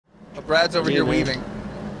Brad's over here weaving.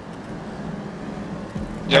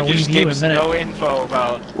 Yeah, you just gave us no info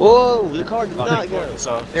about... Whoa, the car did not go.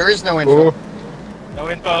 So. There is no info. No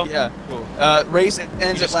info? Yeah. Cool. Race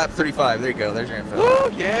ends at lap 35. There you go. There's your info.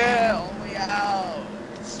 Woo, yeah, all the way out.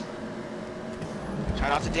 Try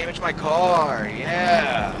not to damage my car,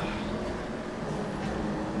 yeah.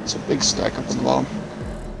 It's a big stack up on the bottom.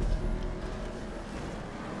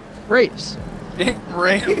 Raves.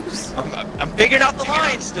 Raves? I'm figuring out the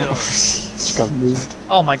line still. It's got moved.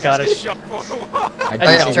 Oh my god,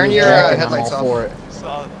 I turn your headlights off. For it.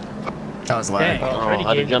 That was loud. Oh, I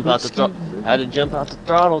had to jump out the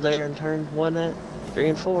throttle there and turn 1 at 3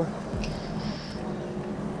 and 4.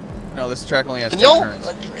 No, this track only has 10 Yo, turns.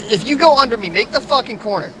 if you go under me, make the fucking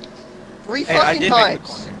corner. 3 fucking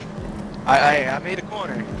times. I made a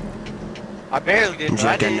corner. I barely did, but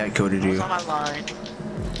I did. I was on my line.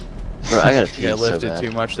 Bro, I gotta pee Yeah, so lifted bad.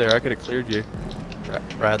 too much there. I could have cleared you,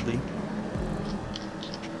 Bradley.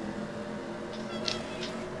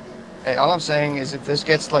 Hey, all I'm saying is if this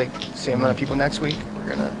gets like the same amount of people next week, we're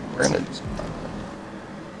gonna. We're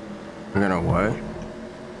gonna what?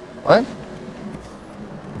 What?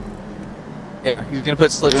 Yeah, he's gonna put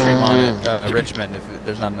slipstream on it, Richmond, if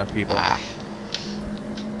there's not enough people.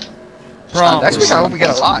 Next week I hope we get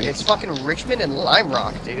a lot. It's fucking Richmond and Lime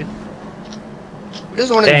Rock, dude. Who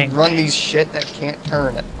doesn't want to run these shit that can't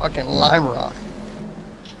turn at fucking Lime Rock?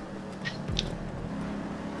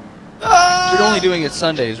 You're only doing it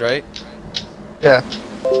Sundays, right? Yeah.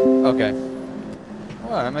 Okay.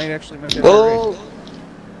 Oh, I might actually be able to race.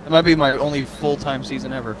 That might be my only full-time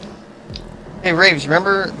season ever. Hey, Raves,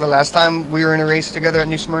 remember the last time we were in a race together at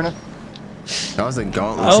New Smyrna? That was the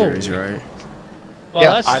Gauntlet series, right? Well,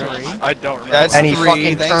 yeah, that's I don't remember. That's and he 3.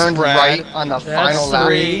 fucking Thanks, turned Brad. right on the final lap.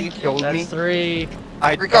 3. Killed me. That's 3.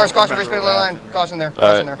 3 cars, caution, race middle line. Caution there,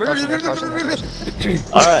 caution there, caution there, caution there.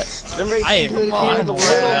 Alright. I am on the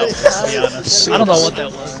world, to be honest. I don't know what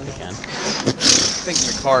that was. I think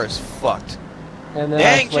the car is fucked. And then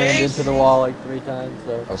Dang, I slammed Chase. into the wall like 3 times,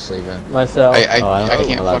 so... I'll sleep in. Myself. I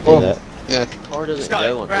can't fucking that. Yeah. Car doesn't Scott,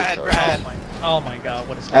 go on Brad, these Brad. cars. Oh my god,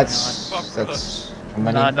 what is going That's...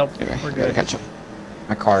 on? Nope, Okay, we're gotta good. catch up.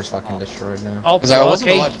 My car's fucking destroyed now. Oh, Because I wasn't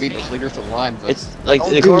okay. allowed to beat the leader to the line, but... It's like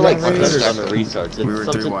Don't the do car that, like Raves. stutters on the restarts. It's We were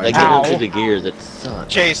something too like wide. getting through the gears. It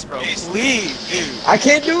sucks. Chase, bro, please, dude. I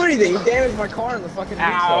can't do anything! You damaged my car in the fucking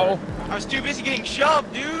Ow. I was too busy getting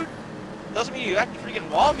shoved, dude. Doesn't mean you have to freaking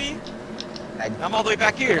wall me. I'm all the way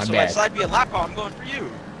back here, My so bad. my side be a lap call. I'm going for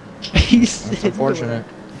you. That's unfortunate.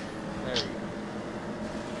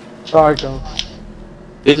 Sorry, Cole.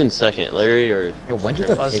 Who's in second, Larry or... Yo, when did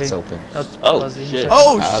the Fuzzy. pits open? That's Oh, fuzzy. shit.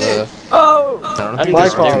 Oh, Out of shit! the... Oh! I don't I think My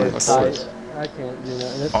this car is is tight. I can't do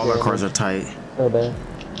that. It's All our bad. cars are tight. So bad.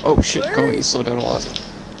 Oh shit, Cody, you slowed down a lot.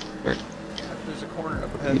 There's a corner up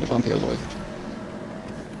I need to ahead. bump the other way.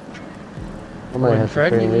 I might have to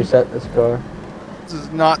Fred, freaking you- reset this car. This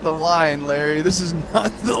is not the line, Larry. This is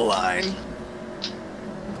not the line.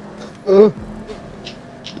 Ugh.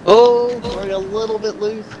 Oh, we're a little bit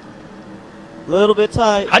loose. Little bit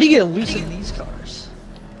tight. How do you get loose in these cars?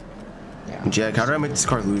 Jack, how do I make this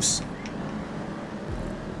car loose?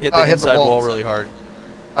 Hit hit the the inside wall. wall really hard.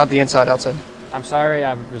 Not the inside, outside. I'm sorry,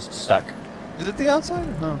 I'm just stuck. Is it the outside?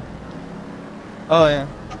 No. Oh, yeah.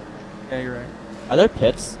 Yeah, you're right. Are there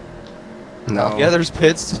pits? No. Yeah, there's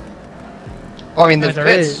pits. Well, I mean, there's There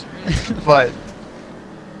pits, but...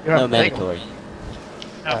 You No don't have to take 'em. mandatory.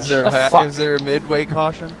 Is there a midway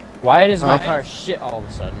caution? Why does my Huh? car shit all of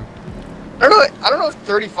a sudden? I don't know if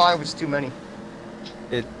 35 was too many.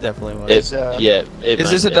 It definitely was. It's, Yeah. Is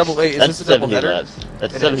this a double A? Is That's this a double 70 header? laps.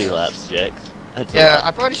 That's It 70 is. laps, Jack. That's Yeah,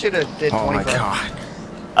 I probably should have did Oh 25. my god.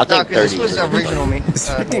 I No, think because 30 this was is original me. This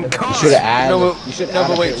freaking car. You should have added. No, You should no, add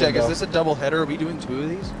but a wait, pit check. Is window. this a double header? Are we doing 2 of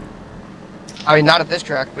these? I mean, not at this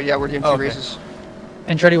track, but yeah, we're doing 2 Okay. races.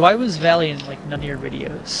 And Treddy, why was Valley in like none of your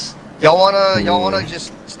videos? Y'all wanna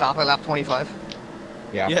just stop at lap 25?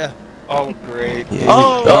 Yeah. Yeah. Oh, great. Yeah,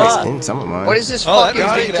 Oh, that's in some of mine. What is this Oh, fucking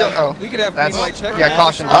we big could deal? have, we could have That's, green light check. yeah,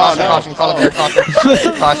 caution, caution, call it there, caution.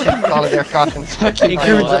 Caution, call it there, caution. Hey,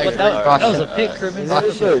 Kermit, that was a pit,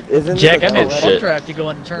 Kermit. Isn't Jack, I made double a shit. track to go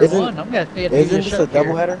into turn 1. I'm gonna pay attention to this a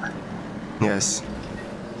double header? Yes.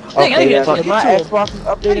 Dang, I Okay, get yeah, fucking my told. Xbox is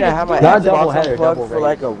updated. I have my Not Xbox double header, unplugged double for race.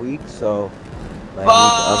 like a week, so like,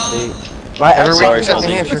 I need to update. My Every Xbox, week except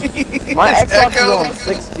New Fuzzy. Hampshire. my It's Xbox is Echo. on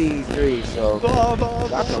 63, so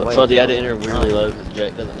that's the way. Fuzzy, I had to enter really low because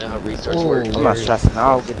Jack doesn't know how restarts work. I'm not stressing.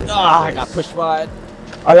 I'll get this. I got pushed by it.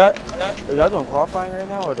 Are y'all doing qualifying right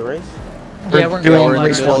now or the race? Yeah, we're doing going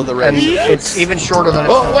race like one, the and race. it's even shorter than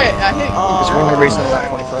it's. Oh, wait, I hit. Because we're only racing at lap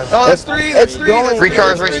 25. Oh, that's 3. That's 3. going- 3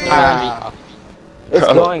 cars racing. It's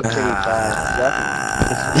going pretty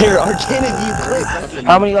fast. Here, Arcana, you click.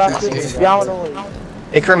 How many laps is it?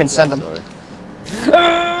 Hey, Kerman, send them.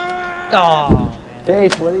 Oh,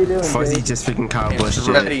 Chase, what are you doing? Fuzzy Chase? just freaking Kyle Busch shit.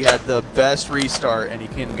 Andretti had the best restart, and he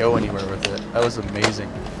couldn't go anywhere with it. That was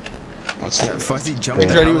amazing. Fuzzy jumped the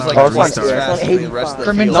Andretti hell was out like of the twice as restart. fast as the rest of the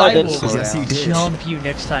Kermit, field. I will Yes, you did. jump you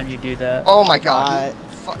next time you do that. Oh my god.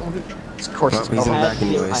 Fuck. Of course Well, it's he's in the going. back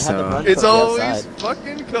anyway, so. It's always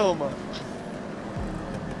fucking coma.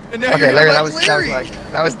 And now Okay, you're Larry, like Larry.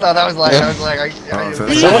 that was like, are you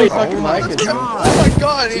Somebody fucking mic is Oh my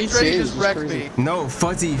god, Andretti just wrecked me. No,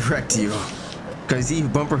 Fuzzy wrecked you. Because he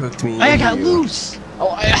bumper hooked me. I got into you. loose. Oh,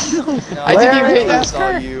 I No, I didn't even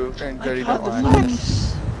pass you. Andretti don't lie.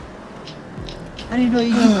 I didn't know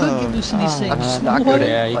you could get loose in these things. I'm just not good Yeah,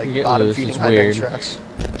 at you like can get bottom loose, feeding it's high weird. tracks.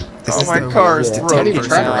 This Oh, is my the car is worst broken 10%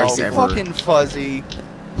 now. race ever. Fucking Fuzzy.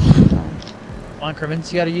 Come on,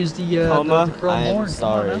 Crimmins, you gotta use the Coma, chrome I am horn.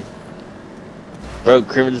 sorry. Bro,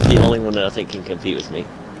 Crimin's the only one that I think can compete with me.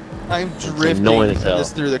 I'm drifting annoying as hell.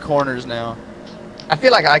 just through the corners now. I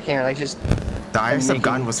feel like I can't. I just The highest I've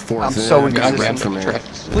gotten was 4th. I'm and so then I got inconsistent ran with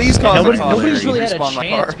from it. Please call me Nobody's really had a Respawn my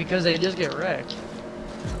chance car. because they just get wrecked.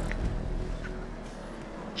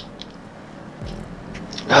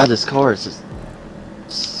 God, this car is just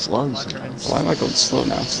slow. Come on, Crimmins. Why am I going slow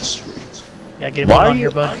now? Yeah, get him Why on are here,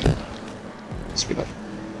 you- bud. Speed up.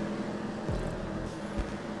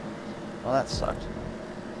 Well, that sucked.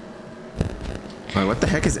 Wait, what the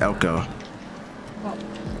heck is Elko?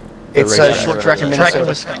 it's a short track in Track in Minnesota.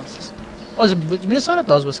 Wisconsin. Oh, is it Minnesota?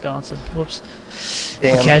 That was Wisconsin. Whoops.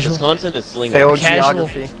 Damn. Casual. Wisconsin is slinging. Failed Casual.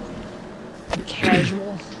 geography.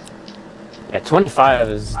 Casual. Yeah, 25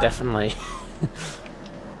 is definitely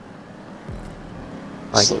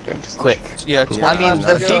like Slow down. quick. Yeah, Yeah, I mean,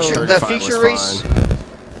 no, the feature 35 was race, fine.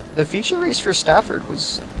 the feature race for Stafford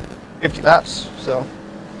was 50 laps. So,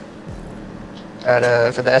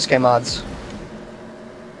 at for the SK mods.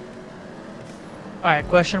 Alright,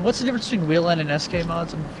 question. What's the difference between Wheelan and SK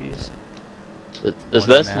mods? I'm confused. The One's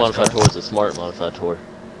best a modified NASCAR. tour is the smart modified tour.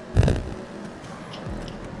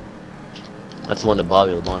 That's the one that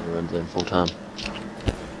Bobby LeBlanc runs in full time.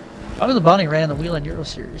 Bobby Labonte ran in the Wheelan Euro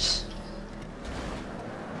Series.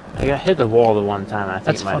 I got hit the wall the one time. I think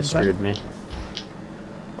That's it might have fun, screwed me.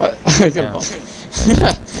 What?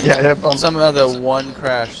 Yeah, yeah. Some of the one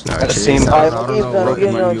crash. No, I've geez, seen- I Oh, don't know what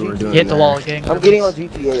you were doing Hit the there. wall again. I'm getting on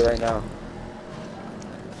GTA right now.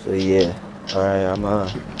 So yeah. Alright, I'm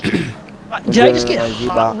Did I just get Okay, hot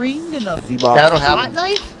Z-Box. ringed in a Z-Box. That'll hot happen.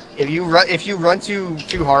 knife? If you run too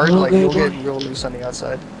hard, like you'll get real loose on the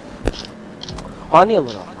outside. I need a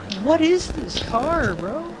little. What is this car,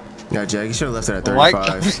 bro? No, Jack, you should have left it at Mike-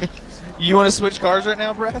 35. You want to switch cars right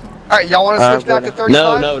now, Brad? All right, y'all want to switch back to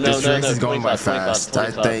 35? No. This race is going by 25, fast.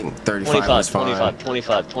 25, I think 35 was 25, fine.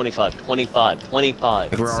 25, 25, 25,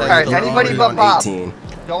 25. Like, we're All already, right, we're anybody already but on Bob. 18.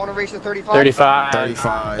 Y'all want to race to 35? 35.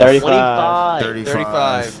 35. 35.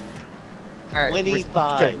 35. All right,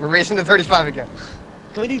 25. okay, we're racing to 35 again.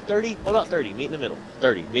 Can we do 30? What about 30? Meet in the middle.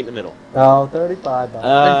 30. Meet in the middle. No, 35.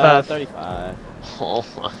 35. Oh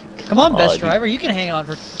my. Come on, best dude. driver. You can hang on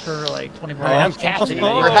for like 24 I am hours. catching it.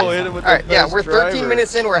 Oh, hit him with All right, the yeah, best we're 13 driver.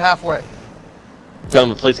 minutes in. We're halfway.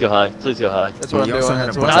 Come, please go high. Please go high. That's what I'm You also doing. had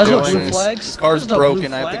a That's bunch what Now, I'm there's no of doing. blue questions. flags. This car's There's no blue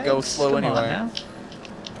broken. I have to go flags. slow Come on anyway. now.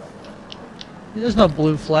 There's no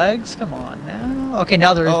blue flags. Come on now. Okay,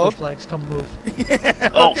 now there is Oh. blue flags. Come move.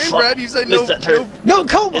 Oh, Okay, fuck. Brad, you said no, Missed that turn. No,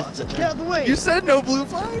 Coma! It's a Get out of the way. You said no blue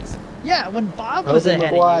flags? Yeah, when Bob was ahead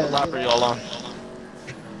of you. y'all on.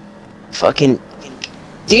 Fucking.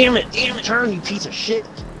 Damn it! Turn, you piece of shit!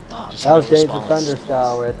 Oh, That was James the Thunder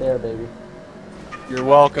style right there, baby. You're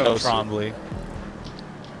welcome, Oh, Trombley.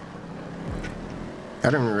 I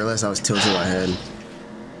didn't even realize I was tilting my head.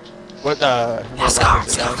 What lap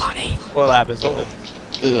is it?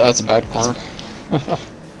 That's a bad corner.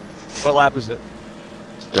 What lap is it?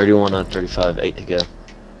 31 on 35, 8 to go.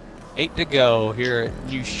 8 to go here at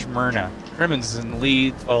New Smyrna. Crimmins in the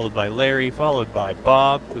lead, followed by Larry, followed by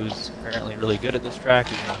Bob, who's apparently really good at this track.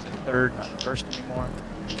 He's in third, not in first anymore.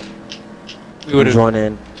 We would have. Join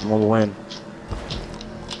in. I'm gonna win.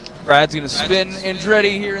 Brad's gonna spin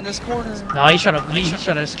Andretti here in this corner. No, he's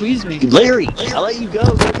trying to squeeze me. Larry! I let you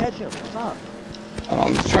go catch him. Stop.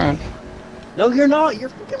 I'm trying. No, you're not. You're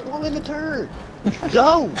fucking wrong in the turn.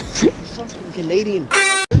 Go! You fucking Canadian.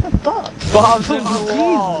 What the fuck? Bob's in the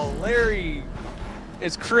wall. Larry,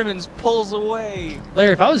 as Crimmins pulls away.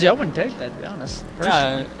 Larry, if I was you, I wouldn't take that, to be honest.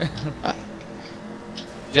 Yeah.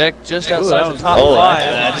 Jack just outside the top Oh, five,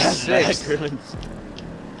 that's that's six. Crimmins.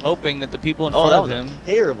 Hoping that the people in Oh, front that of was him. a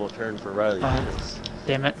terrible turn for Riley. Crimmins.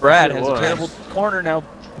 Damn it. Brad It has a was. terrible corner now.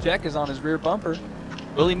 Jack is on his rear bumper.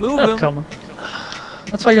 Will he move Shut him? up, Coma.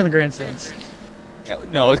 That's why you're in the grandstands. Yeah,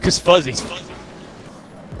 no, it's because Fuzzy. I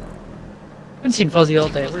haven't seen Fuzzy all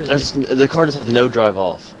day. Where is he? The car just has no drive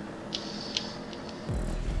off.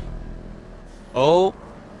 Oh.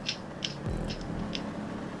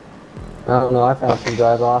 I don't know, I've had some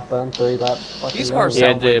drive off on 3 laps. These cars You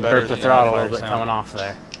had sound way to better burp the than throttle a Empire little bit sound. coming off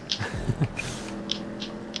there.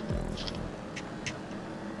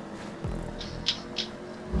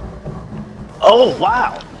 Oh,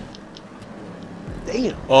 wow!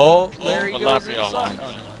 Damn. Oh, Larry What goes lap are y'all inside.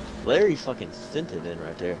 on? Oh, Larry fucking sent it in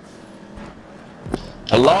right there.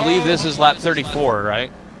 no. I believe this is lap 34,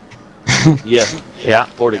 right? Yeah. Yeah.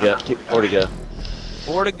 4 to go. 4 to go.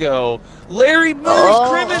 4 to go. Larry moves Oh.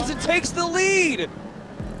 Crimmins and takes the lead.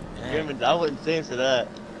 Crimmins, I wouldn't stand for that.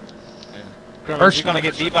 Crimmins, you gonna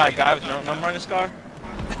get beat by a guy with no number on his car?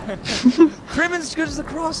 Crimmins goes the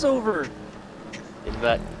crossover. Get him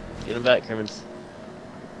back. Get him back, Crimmins.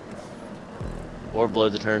 Or blow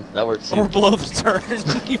the turn. That works too. Or blow the turn.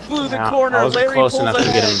 He flew the Yeah, corner. I was Larry close pulls enough to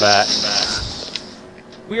get ahead. him back.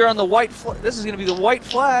 We are on the white flag. This is going to be the white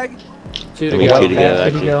flag. 2 to We go. got 2 to go. There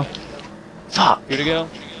you go. Fuck. 2 to go.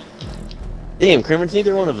 Damn, Crimmins,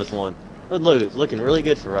 neither one of us won. Look, it's looking really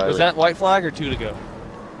good for Riley. Was that white flag or 2 to go?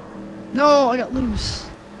 No, I got loose.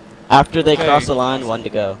 After they Okay. cross the line, 1 to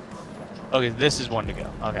go. Okay, this is 1 to go.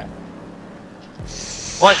 Okay.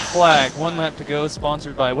 White flag. 1 lap to go.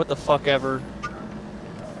 Sponsored by what the fuck ever.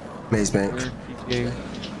 Maze Bank. Weird GTA.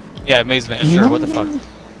 Yeah, Maze Bank. Sure. What the fuck?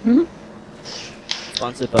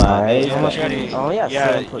 Sponsored by... Yeah, ready. Oh yeah, Yeah,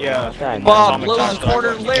 7 point yeah. okay. Bob Atomic blows Time the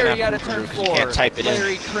corner. Clock. Larry out of turn 4. can't type it in.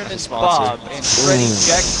 Larry, Crimmins, Sponsored. Bob, and Freddie,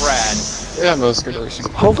 Jack, Brad. Yeah, most good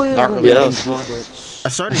racing. Hopefully Not there's really. no Yeah. I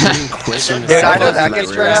started getting quick in the Dude, I know second that lap gets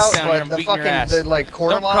race. spread out, Down here, but the beating your ass. fucking, the like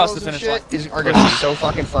quarter Don't cross miles the and finish shit are gonna be so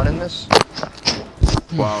fucking fun in this.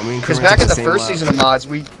 Wow, me and Because Crimmins back at in the same first lap. season of mods,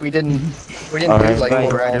 we didn't do like Brad,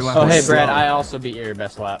 quarter Brad, miles. your lap Oh, was hey, Brad, slow. I also beat your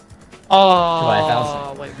best lap. Oh, By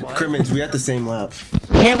 1,000. wait, what? Crimmins, we had the same lap.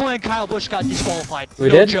 Hamlin and Kyle Busch got disqualified. We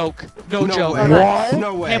no did? joke. No joke. way.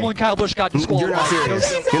 No way. Hamlin and Kyle Busch got You're disqualified. not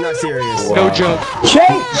serious. You're not serious. No joke.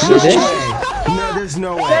 No way. No, there's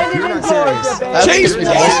no way. You're not serious. That's Chase the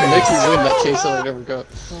most Mickey win that Chase Elliott ever got.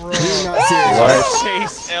 You're not serious.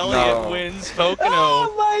 Chase Elliott wins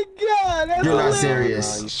Pocono. my god! That's You're not hilarious.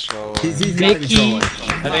 serious. He's gotta be Mickey. trolling. I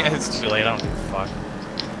think it's too late. I don't give a fuck.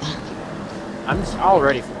 I'm just all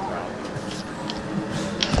ready for it.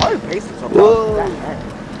 Why are you pacing so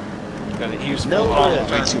He was No on way.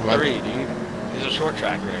 turn 3, dude. He's a short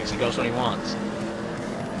track race. He goes when he wants.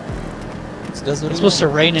 It's supposed to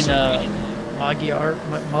rain in Magyar,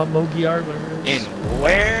 Magyar, whatever it In is.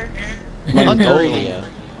 where? Hungary.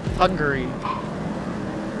 Hungary.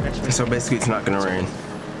 Next week. So basically, it's not gonna rain.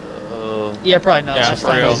 Yeah, probably not. Yeah, It's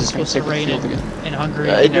for real. supposed to rain in Hungary.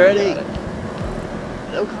 Hey, Never ready? got it.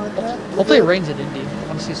 No contact. Hopefully it rains at Indy. I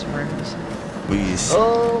want to see some rain. Please.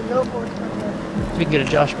 Oh, no more. If we can get a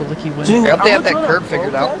Josh Balicki win. I hope they have that curb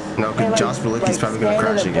figured out. No, because Josh Balicki's probably gonna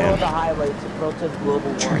crash again.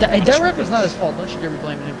 That record's not his fault. Don't you dare be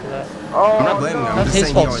blaming him for that. I'm not blaming him. I'm That's just his saying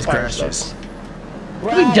he fault. always Spires crashes.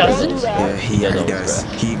 He doesn't. Yeah, he does.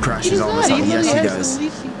 He crashes all the time. Yes, he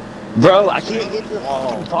does. Bro, I can't get to the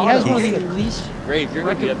He has one of the least Grave, you're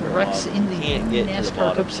gonna be up here. wrecks in the Can't get to the NASCAR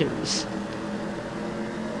bottom. Cup Series.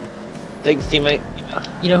 Thanks, teammate.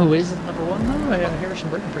 You know who is number 1 though? Harrison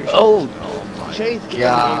Burton, pretty sure. Oh, Chase.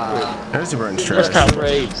 God. There's a burns That's trash. Kyle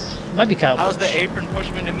Race. Busch. Might be Kyle How's Busch. the apron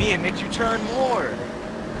pushman to me and makes you turn more?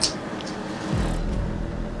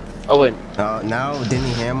 Oh, wait. Now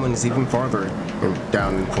Denny Hamlin is even farther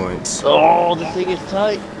down in points. Oh, the thing is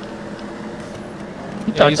tight.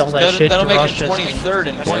 He talked all that shit to That'll make Ross him Chastain. 23rd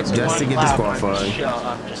in points. Just to get disqualified.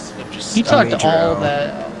 I'm just He talked major all L.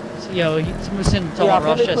 that. You know, someone was saying to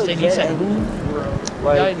Ross Chastain. He said, "Who, bro?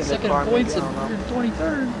 Guy in second in points and you're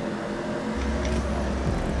 23rd."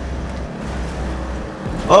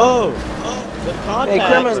 Oh, the contact. Hey,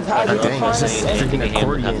 Crimmins, how God did you dang, find it's just a freaking Has the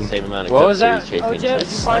accordion. same amount of What cup was that? series Oh, chase Jeff,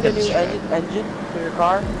 did you find a new engine for your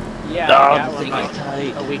car? Yeah, Oh, I got the one thing like is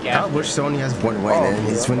tight. a week Kyle after. Busch only has one win, and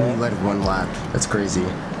he's when he led one lap. That's crazy.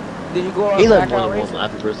 Did you go on He led track more out than one racing?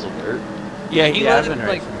 lap at Bristol Dirt. Yeah, he Yeah, led I've been it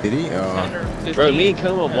like Did he? 10 Oh. or 15. Bro, me and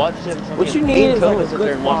Coma watched him. What you me need and is Coma like a sit there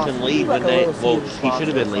good and watch him sponsor. lead Like when a they. little Well, seated he should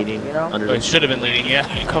have been sponsor or leading something, you know? under Oh, he the. should have been leading,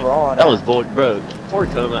 yeah. Cover all of That was bull, bro. Poor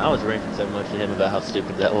Coma, I was ranting so much to him about how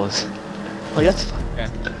stupid that was. Like that's.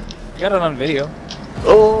 You got it on video.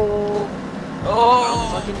 Oh.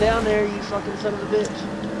 Oh. Fucking down there, you fucking son of a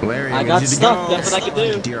bitch. Larry, I need got you to stuck, go. that's what I could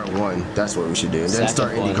do. DR1, that's what we should do. And then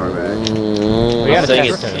start Second IndyCar one. back. We gotta Sing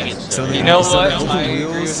test it, it. sing it. So You then know so what? the open I agree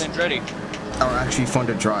wheels- with Andretti. are actually fun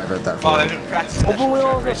to drive at that Oh, point. they've been practicing that Open shit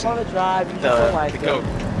wheels for are fun to drive. You just don't like the them. goat.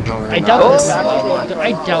 No, they're I not. doubt Oh, it's yeah. I doubt they're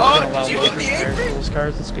did you allowed get the to apron? those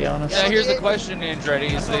cars, let's be honest. Now here's the question,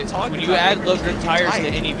 Andretti, is that when you add low grip tires to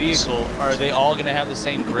any vehicle, are they all going to have the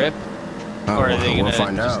same grip? Oh, Or are they going we'll to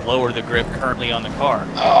find just out. lower the grip currently on the car?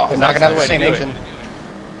 Oh, they're not gonna have the way to same do it.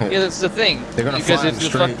 engine. Yeah, that's the thing. They're gonna Because fly if them the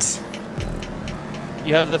fuck- straights.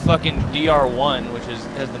 You have the fucking DR1, which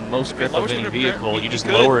has the most grip of any vehicle. You just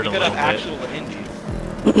lower it a little bit. Actual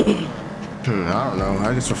Indy. I don't know.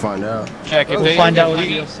 I guess we'll find out. Jack, if, We'll find out with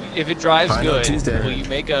the if it drives Find out good, Tuesday. will you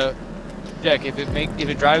make a Jack? If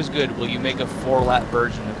it drives good, will you make a 4-lap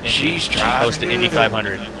version of Indy? She's Host driving Indy good.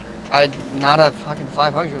 500. Not a fucking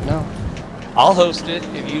 500, no. I'll host it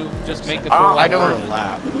if you just make the Oh, 4-lap I don't- version.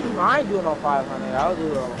 I ain't doing no 500. I'll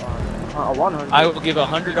do a 100. I will give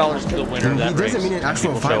 $100 to the winner Then of he that race. doesn't mean an and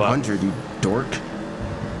actual people show up. 500, you dork.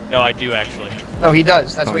 No, I do actually. No, he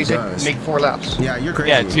does. That's Oh, why he he said does. make 4 laps. Yeah, you're crazy.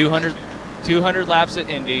 Yeah, 200 laps at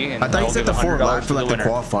Indy, and I thought I'll you said give the 4 $100 lap to for the like the winner.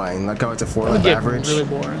 qualifying, like how it's a 4 It would lap get average. really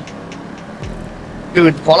boring.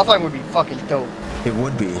 Dude, qualifying would be fucking dope. It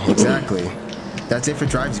would be, exactly. That's if it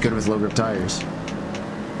drives good with low grip tires.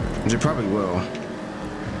 Which it probably will.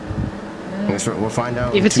 We'll find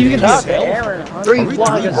out. If it's in 2 even days. gonna be Aaron, Are we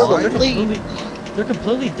wide, three wide? they're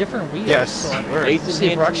completely different wheels. Yes. So We're- let's see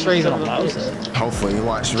if Rockstar even allows it. Hopefully,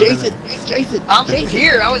 watch. Jason, Jason, I'm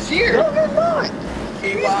here. I was here. No,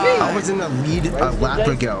 you're not. I was in the lead a lap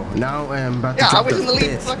ago. Now I'm about to Yeah, I drop was in the lead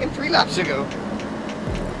 5th. fucking 3 laps ago.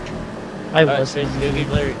 I was in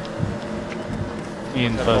Larry. Me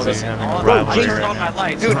and Fuzzy having a Oh, rivalry turn right on my now.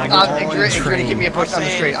 lights. Dude, My I'm God. it's ready to give me a push on the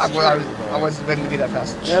straight. I wasn't ready to be that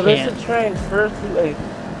fast. Yeah, listen, train first. Hey,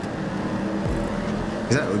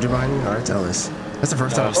 Is that Oja behind you? Oh, that's Ellis. That's the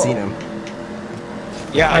first time I've seen him.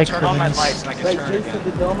 Yeah, I Hi, turn on my Crimmins. lights and I can like turn Jason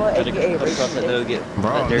again. Dodoma, aka Racing.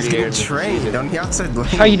 Bro, he's getting trained on the outside lane.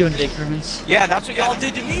 How you doing today, Crimmins? Yeah, that's what y'all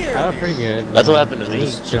did to me Oh, earlier. pretty good. That's what happened to me.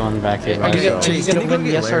 Just chilling back here. Are by you myself. Chase, gonna can you go win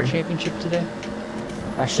the get SR Larry? championship today?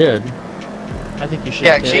 I should. I think you should.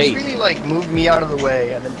 Yeah, too. Chase really like moved me out of the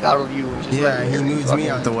way and then battled you. Which is Yeah, like, he moves me fucking-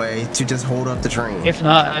 out the way to just hold up the train. If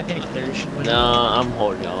not, I think Larry should win. No, I'm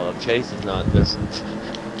holding y'all up. Chase is not this.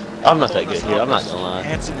 I'm not that good here. I'm not gonna lie.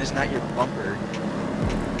 Hanson is not your bumper.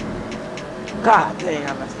 God dang,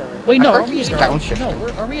 I messed up. Wait, no, I are heard we he's at Darlington?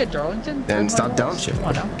 downshifting. No, are we at Darlington? Then Oh, stop my God. downshifting. Come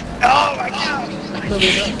on now. Oh my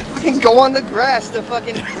god! Fucking go on the grass to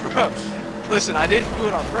fucking. Listen, I didn't do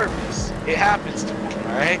it on purpose. It happens to me,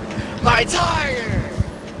 alright? My tire!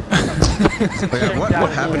 But yeah,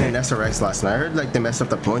 what happened in SRX last night? I heard like they messed up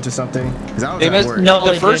the points or something. Cause I was They at missed work. No,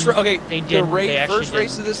 the they first. didn't. Okay, They the didn't. They actually first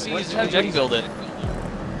race didn't. of the season, Jack built it.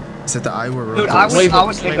 It's at the Iowa Road Dude, course. I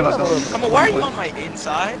was thinking about going. Come on, why are you on my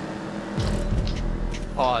inside?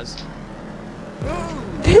 Pause.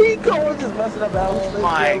 Here you go, we're just messing up Alex. Oh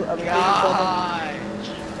my god!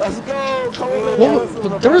 Let's go, come Well,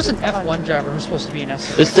 there was an F1 driver who was supposed to be an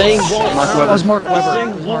S. This thing won't. That was Mark Webber. This It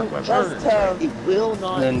thing was won't Mark Webber. That's tough. It will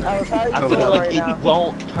not. Then I was hiding I from feel it like right it now.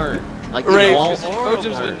 won't turn. Like Ray, it won't.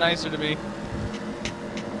 Oja's been nicer to me.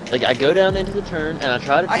 Like I go down into the turn and I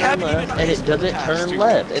try to I turn haven't even left and iced it the doesn't past, turn dude.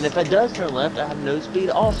 left. And if it does turn left, I have no speed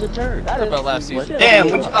off the turn. What about last season? Damn,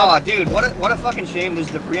 dude, what a fucking shame. There's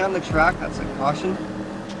debris on the track. That's a caution.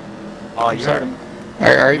 Oh, you heard him.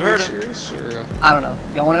 Are you Heard being him. serious? Or, I don't know.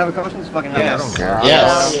 Y'all want to have a caution? It's fucking Yes. I don't care.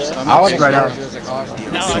 Yes. I'm I not was sure right out. if there's a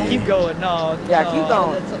caution. No, keep going. No. Yeah, no, keep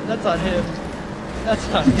going. That's on him. That's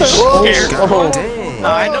on him. God dang. No,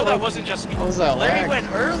 I know that wasn't just me. What was that Larry lag?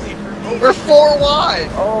 went early for me. We're 4 wide.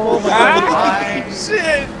 Oh my Ah, god.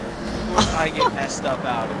 shit! I get messed up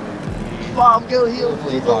out of it. Bob, go heel,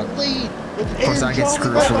 please don't lead. Of course, I get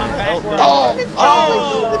screwed for it.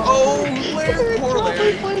 Oh, Larry, poor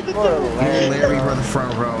Larry. Me and Larry were the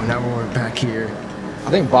front row. Now we're back here. I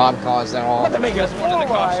think Bob caused that all. I think you guys wanted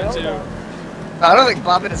the caution too. I don't think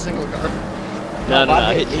Bob hit a single car. No,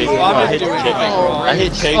 I hit Chase. I hit Chase. I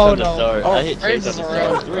hit Chase Oh, on the no. start. I hit Race Chase is on the around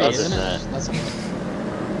start. 3, Other isn't than it? that. That's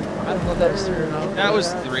I don't know if that was true or not. That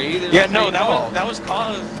was 3. There's Yeah, three no, calls. that was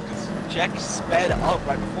caused because Jack sped up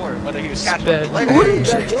right before, whether he was catching Sped. the What Larry. are you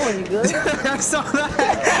guys doing? You good? I saw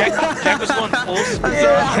that. Jack was going full speed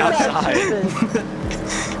Yeah. outside.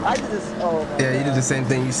 I did this. Oh my Yeah, you did God. the same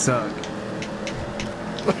thing. You suck.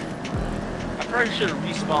 I probably should have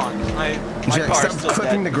respawned because my Jack, car's stop still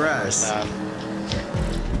clipping dead. the grass.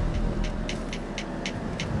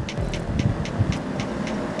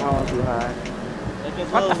 Oh, too high.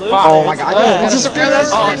 What the fuck? Oh my god. This is a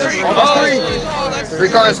Oh, there you go. Oh, that's 3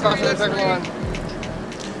 cars, caution in the second one.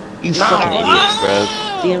 You fucking idiot, bro.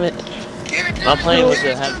 Damn it. My plan was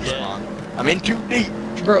to have. I'm in too deep.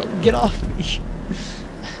 Bro, get off me.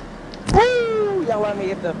 y'all let me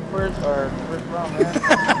get the first round,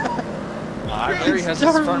 man. Larry has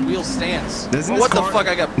his front wheel stance. What the fuck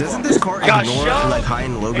I got? Doesn't this car ignore like high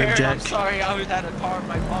and low grip jack? I'm sorry, I was at a car in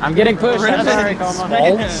my car. I'm getting pushed. I'm sorry,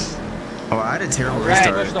 Coma. Oh, I had a terrible Right,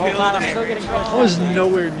 restart. the whole time I'm still getting pushed. I was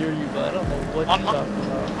nowhere near you, but I don't know what you're talking about.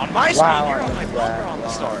 On my screen, you're on my bumper on the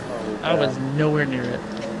start. I was nowhere near it.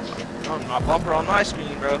 On my bumper on my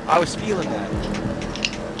screen, bro. I was feeling that.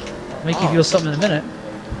 Make you feel something in a minute.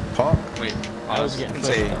 Paul? Wait, I was getting gonna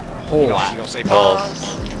say pushed a whole lot. You gonna say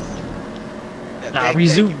pause? Nah,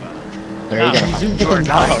 resume. There you go.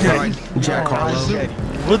 Resume. Jack Harlow.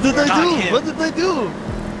 What did I do? What did I do?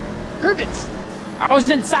 Crickets. I was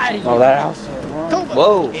inside of you. Oh, that house.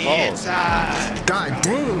 Whoa. Inside. God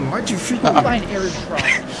dang, why'd you freak Find Aaron Trump.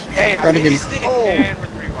 Hey, Try to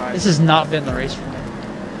get- This has not been the race for me.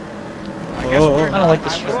 I don't like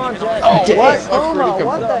this Come on, race. Jack. Oh, What? Coma,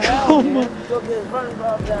 what the hell, Coma. man? Go get his running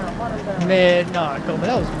ball down. Run him down. Man, nah, Coma,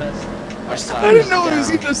 that was messed. I didn't know it was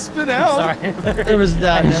gonna spin out. Sorry. It was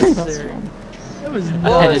not necessary. It was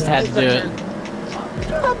not. I just had to do it.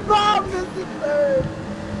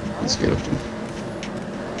 Let's get up.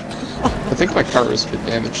 I think my car is a bit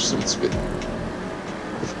damaged, so it's a bit.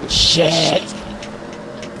 Shit.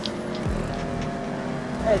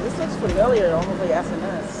 Hey, this looks familiar, almost like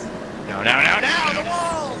SNS. No, the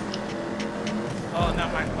wall! Oh, no,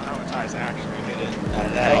 my tires actually hit it.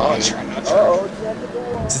 Uh-oh, Jack at the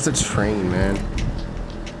wall. It's just a train, man.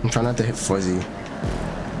 I'm trying not to hit Fuzzy.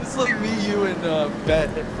 It's like me, you, and Bet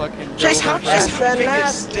at fucking. Chase, how That's just big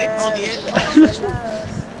SNS, stick on the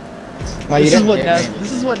end? No, you This is didn't what get me.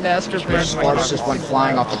 this is what NASCAR fans Sparks just went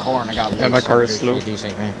flying off the car and I got. Yeah, my car is slow.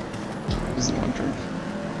 Isn't one turn.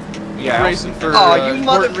 Yeah, Racing for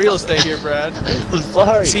important real estate here, Brad.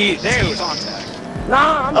 Sorry. See, there he's on tag.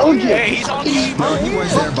 Nah, I'm Hey, he's on tag. No, he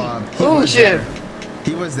was there, Bob. He Oh was shit! there.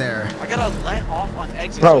 He was there. I gotta let off on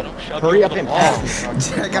exit. Bro, so I don't shove hurry you up over and the wall. pass.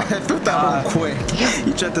 Jack, I thought that one quick.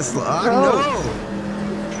 You tried to slow. Oh,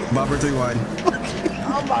 no! Bobber 3-1.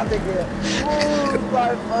 I'm about to get moved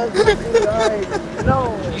by Fuzzy. Alright,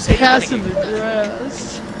 no. You say pass you're in the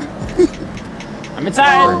grass. I'm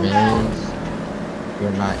inside.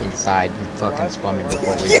 You're not inside. You fucking spun me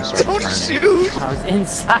before we even started Don't turning. shoot! I was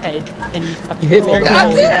inside, and you fucking hit me. pulled God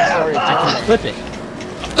out. damn! I can flip it,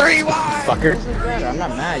 3 wide! fucker. I'm not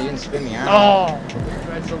mad. You didn't spin me out. Oh.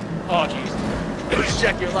 Oh, jeez.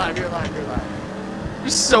 Check, you're live.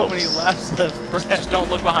 There's so many laps left, Brad. Just don't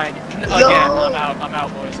look behind you. Again, I'm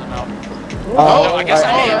out, boys, I'm out. Oh, I guess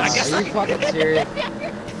I am. Are you fucking serious?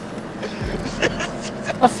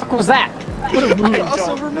 What the fuck was that? What a move.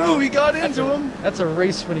 Crossover move, he got into him. That's a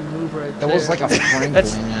race winning move right there. That was like a Franklin.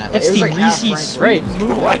 That's It that's was the like half Reese's Franklin. sweet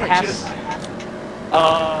move. What? Like half,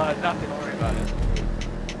 Nothing, don't worry about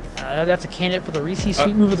it. that's a candidate for the Reese's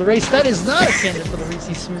sweet move of the race. That is not a candidate for the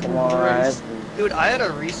Reese's sweet move of the race. Dude, I had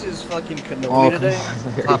a Reese's fucking cannoli today.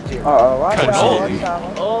 Top tier. Watch out, Cannoli. watch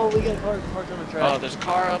out. Oh, we got cars parked on the track. Oh, there's a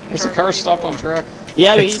car up. There's a car stop on track.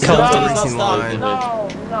 Yeah, but he's Come not to the stop, racing stop. line. No.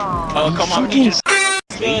 Oh, come on, he just...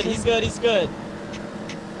 He's good.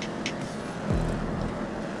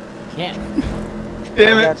 Can't.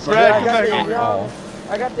 Damn it, Brad, come I back got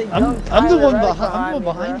over. the young I'm Tyler the one right behind. I'm the one me,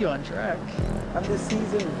 behind bro. you on track. I'm the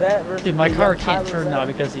seasoned vet versus Dude, my the car young can't Tyler turn now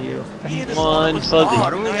vet. because of you. Come on, Fuzzy. Why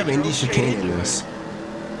don't we have Indy chicane in this?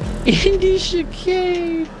 Indy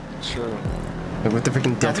chicane. True. Like, with the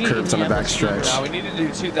freaking death curves on the back stretch. Now we need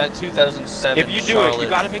to do that 2007. If you do Charlotte it, you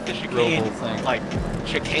gotta make the chicane, Roval thing. like,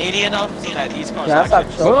 chicane enough so that these cars Can I stop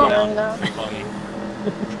actually choking slow right now? Funny.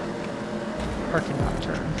 Car cannot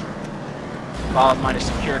turn. Bob might have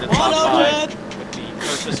secured it Come on, top five Brad. with the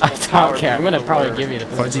purposeful I power. don't care. I'm gonna of the probably word. give you the.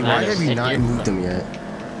 Fuzzy, why have you not moved them yet?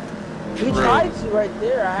 He tried to right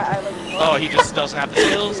there. I like. Oh, he just doesn't have the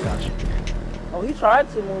skills? Gotcha. Oh, he tried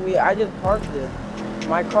to when I just parked it.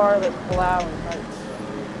 My car like plowed and tried.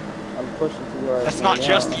 I'm pushing too hard. That's not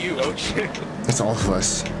just you, Oach. It's all of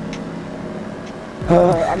us.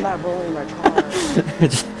 I'm not rolling my car.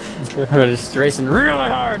 We're just racing really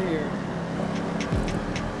hard here.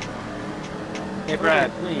 Hey,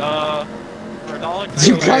 Brad, for $1.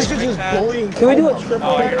 You guys are just bullying. Can we do a triple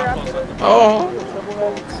Oh, you're header not after close this? enough. Oh. Triple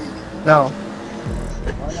header? No.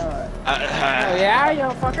 Why not? Yeah, you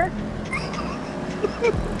fucker.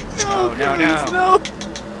 No.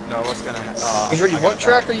 No, what's gonna happen? Jordy, what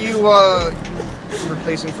track are you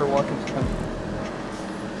replacing for Walkington?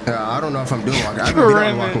 I don't know if I'm doing walking. I haven't been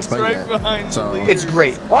on walking It's split right yet. behind So It's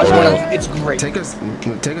great. Watch out. It's great. take us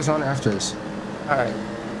on after this. Alright.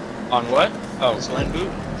 On what? Oh, Glen Boot?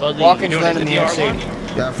 Walking doing Glen it in in the the R1?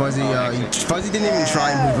 R1? Yeah, Fuzzy. Fuzzy didn't even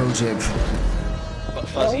try and move OJIP.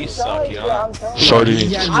 Fuzzy, you suck, you know? Sorry.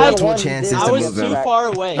 You had multiple chances I to was move too him. far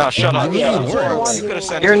away. No, shut up. Yeah, You it works. could have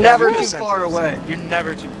sent You're it. never You too could've sent far it. away. You're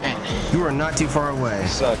never too far. You are not too far away. You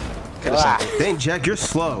suck. Could have sent it. Dang, Jack, you're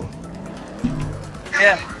slow.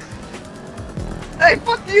 Yeah. Hey,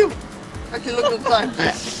 fuck you! Actually, look at the time.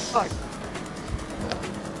 Fuck.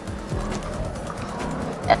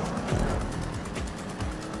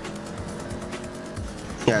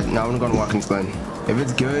 Yeah, now I want to go on Watkins Glen. If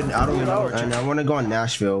it's good, I don't know. And I want to go on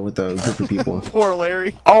Nashville with a group of people. Poor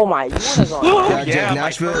Larry. Oh my, you wanna go? Yeah, Jack,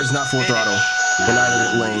 Nashville is not full throttle. In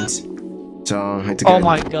either lanes. So, it's a Oh good.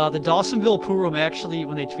 my god, the Dawsonville pool room actually,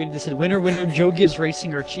 when they tweeted, they said, winner, winner, Joe Gibbs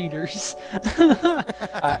Racing are cheaters.